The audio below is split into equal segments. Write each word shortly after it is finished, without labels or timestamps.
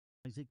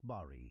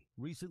𝓷𝓸𝓫𝓮𝓵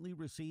recently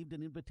received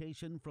an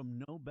invitation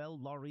from Nobel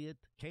laureate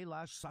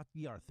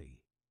𝓘𝓸𝓫𝓻𝓷𝓪,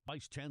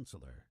 Vice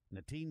Chancellor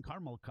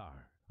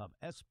𝓷𝓸𝓫𝓬𝓪 of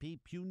SP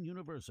Pune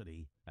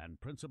University, and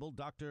Principal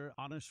Dr.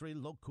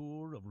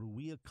 𝓷𝓸𝓫𝓬𝓪 of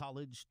𝓷𝓸𝓫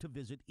College to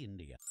visit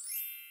India.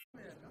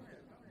 Come here.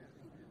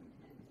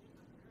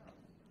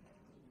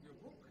 Your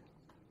book?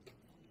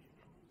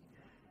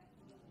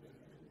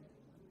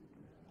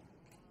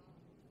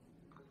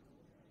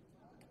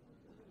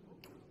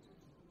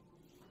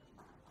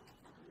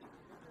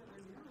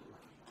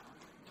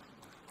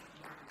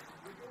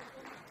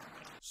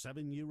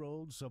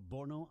 Seven-year-old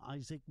𝓷𝓸𝓸𝓫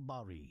Isaac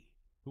Bari,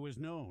 who is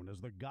known as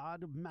the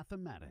god of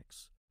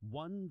mathematics,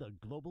 won the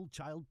Global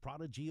Child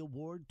Prodigy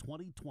Award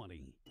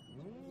 2020.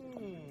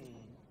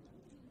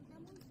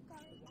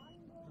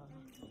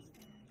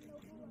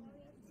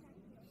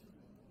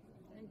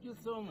 Thank you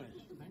so much.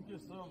 Thank you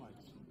so much.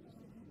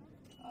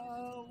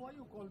 Why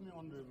you call me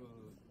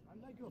honorable?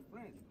 I'm like your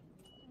friend.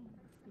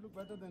 You look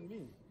better than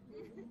me.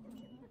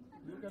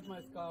 Look at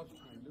my scarf.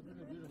 Look at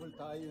the beautiful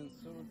tie and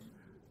suit.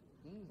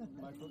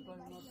 My kurta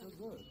is not so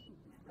good.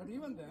 But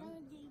even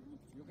then,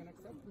 you can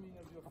accept me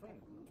as your friend.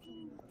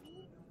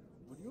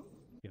 Would you?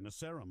 In a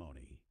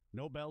ceremony,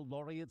 Nobel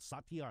laureate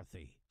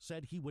𝓷𝓸𝓫𝓼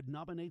said he would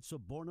nominate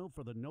𝓷𝓸𝓫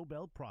for the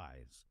Nobel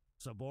Prize.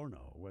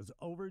 𝓷𝓸𝓫 was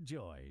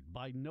overjoyed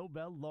by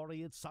Nobel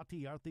laureate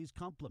𝓷𝓸𝓫𝓼's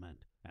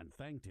compliment and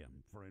thanked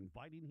him for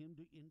inviting him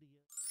to India.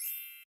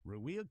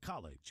 𝓷𝓸𝓫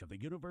College of the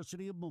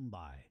University of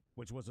Mumbai,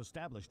 which was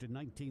established in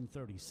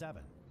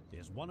 1937,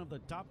 is one of the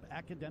top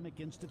academic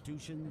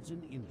institutions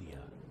in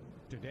India.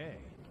 Today,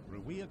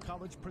 𝓷𝓸𝓫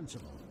College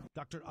Principal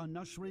Dr.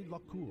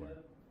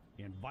 𝓪𝓻𝓲𝓷𝓪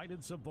invited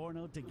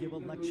𝓷𝓸𝓫 to give a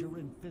lecture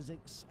in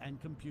physics and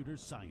computer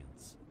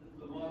science.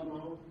 Good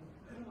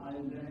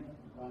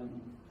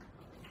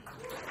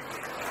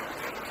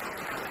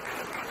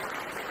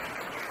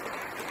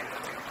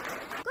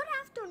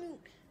afternoon,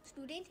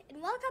 students,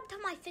 and welcome to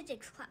my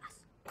physics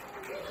class.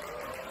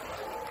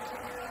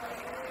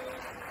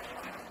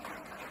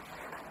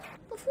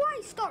 Before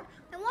I start,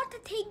 I want to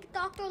thank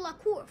Dr.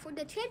 𝓷𝓫 for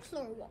the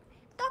Chancellor Award,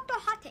 Dr.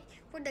 𝓷𝓸𝓫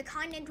for the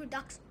kind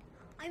introduction.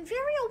 I'm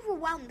very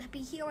overwhelmed to be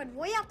here at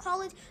𝓷𝓸𝓫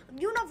College of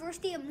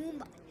University of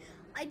Mumbai.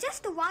 I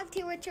just arrived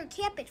here at your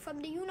campus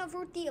from the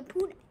University of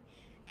Pune.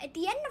 At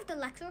the end of the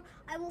lecture,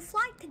 I will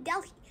fly to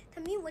Delhi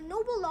to meet with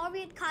Nobel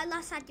laureate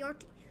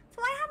𝓘𝓸𝓫𝓻𝓷𝓪.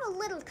 So I have a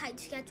little tight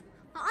schedule,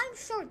 but I'm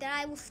sure that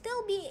I will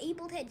still be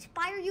able to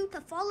inspire you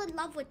to fall in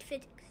love with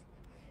physics.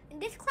 In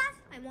this class,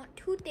 I want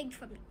two things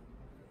from you.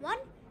 One,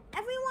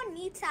 everyone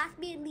needs to ask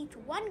me at least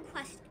one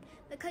question,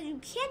 because you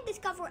can't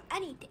discover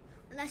anything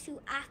unless you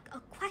ask a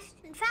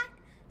question. In fact,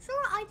 Sir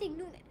Isaac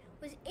Newton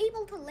was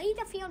able to lay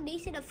the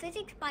foundation of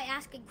physics by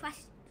asking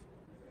questions.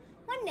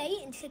 One day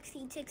in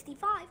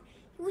 1665,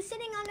 he was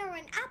sitting under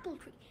an apple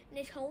tree in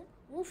his home,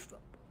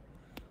 Lohstrup.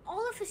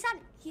 All of a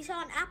sudden, he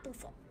saw an apple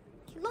fall.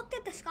 He looked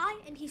at the sky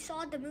and he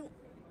saw the moon.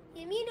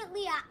 He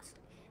immediately asked,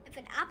 if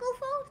an apple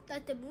falls,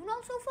 does the moon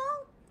also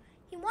fall?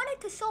 He wanted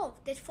to solve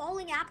this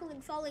falling apple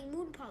and falling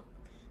moon problem,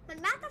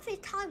 but math of his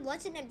time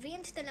wasn't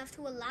advanced enough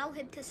to allow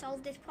him to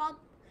solve this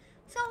problem.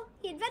 So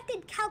he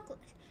invented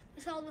calculus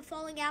to solve the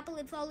falling apple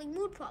and falling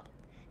moon problem,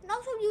 and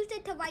also used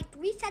it to write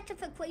 3 sets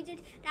of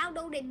equations now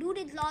known as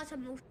Newton's laws of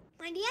motion.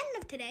 By the end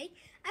of today,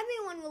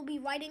 everyone will be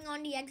writing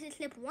on the exit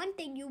slip one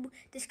thing you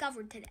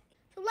discovered today.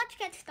 So let's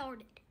get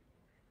started.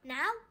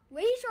 Now,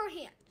 raise your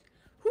hands.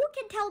 Who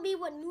can tell me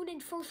what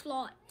Newton's first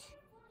law is?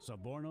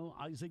 𝓷𝓸𝓫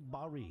Isaac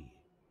Bari,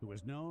 who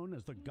is known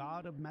as the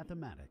god of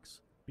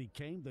mathematics,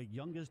 became the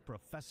youngest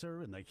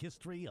professor in the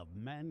history of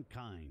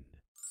mankind.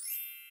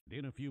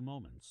 In a few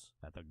moments,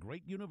 at the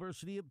great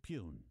University of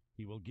Pune,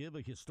 he will give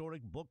a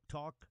historic book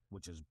talk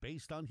which is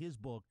based on his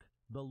book,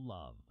 The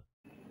Love.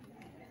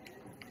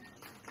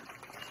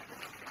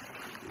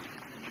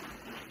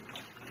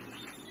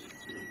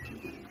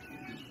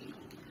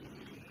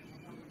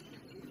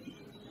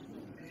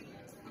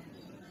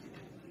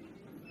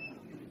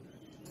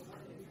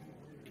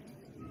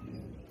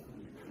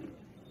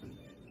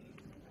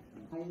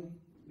 I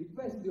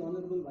request the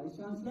Honorable Vice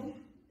Chancellor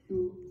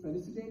to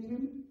felicitate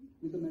him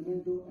with a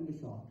memento and a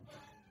shot.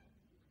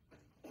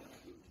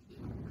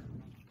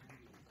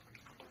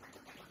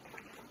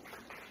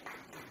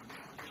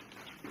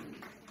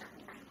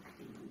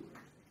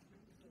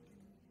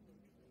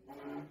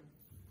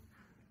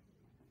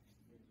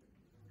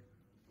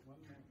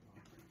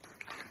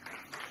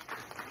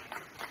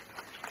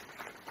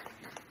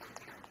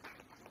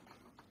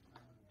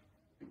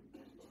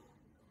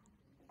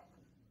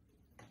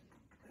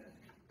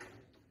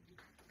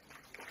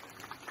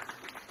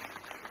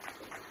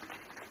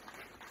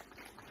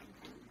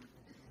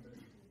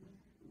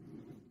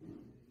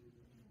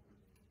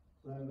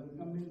 So I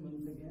welcome him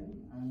once again,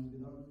 and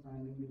without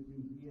standing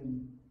between he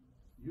and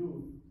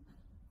you,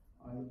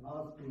 I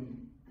ask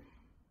him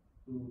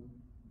to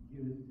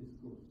give his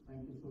discourse.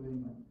 Thank you so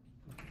very much.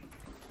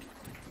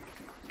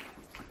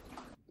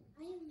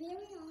 I am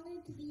very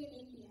honored to be in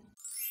India.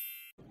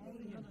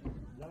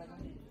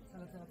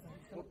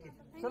 Okay.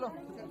 Chalo.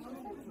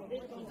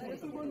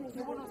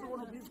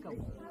 Suborno, please come.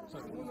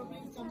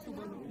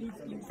 Please.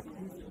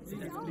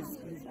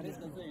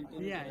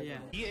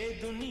 Yeah.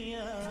 ये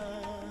दुनिया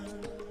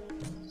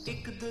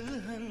एक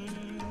दुल्हन,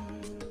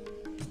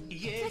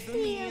 ये 50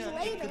 years दुनिया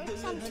एक later,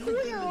 some दुल्हन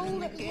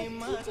 2-year-old के teaching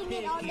माथे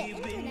it on the की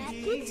internet,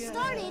 he Bindiya.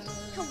 started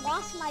to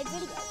watch my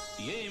videos.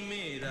 ये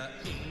मेरा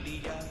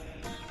इंडिया,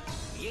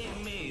 ये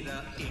मेरा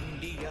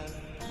India,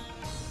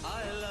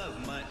 I love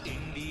my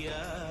India,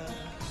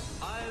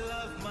 I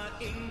love my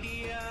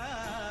India।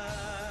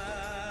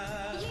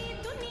 ये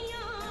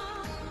दुनिया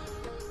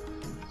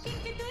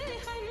एक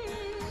दुल्हन,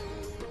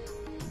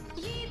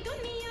 ये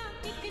दुनिया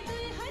एक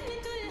दुल्हन,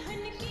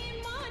 दुल्हन के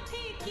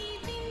माथे की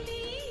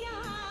बिंदिया।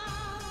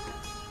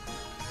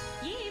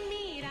 ये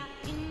मेरा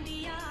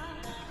India,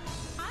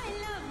 I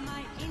love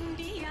my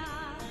India।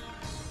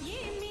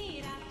 ये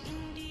मेरा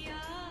India,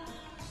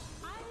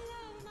 I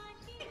love my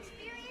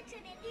Experience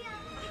in India.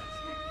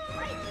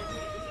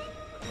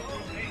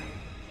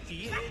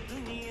 ये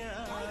दुनिया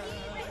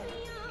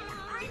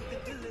एक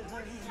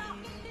दुल्हन,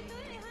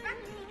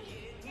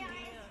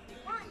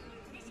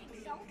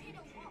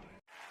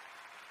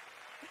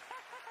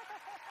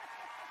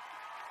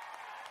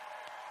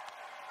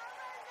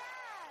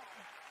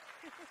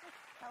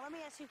 Now let me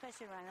ask you a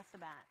question right off the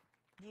bat.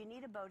 Do you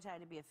need a bow tie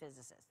to be a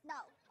physicist? No,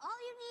 all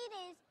you need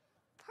is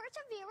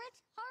perseverance,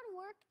 hard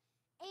work,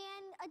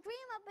 and a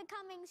dream of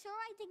becoming Sir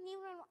Isaac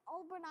Newton or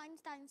Albert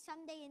Einstein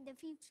someday in the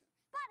future.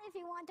 But if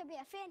you want to be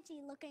a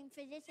fancy-looking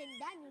physician,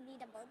 then you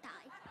need a bow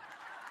tie.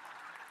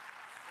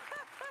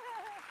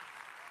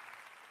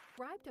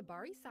 Subscribe to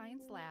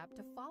Ħdd𝓸𝓫𝓶𝓲𝓷𝓪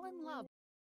to fall in love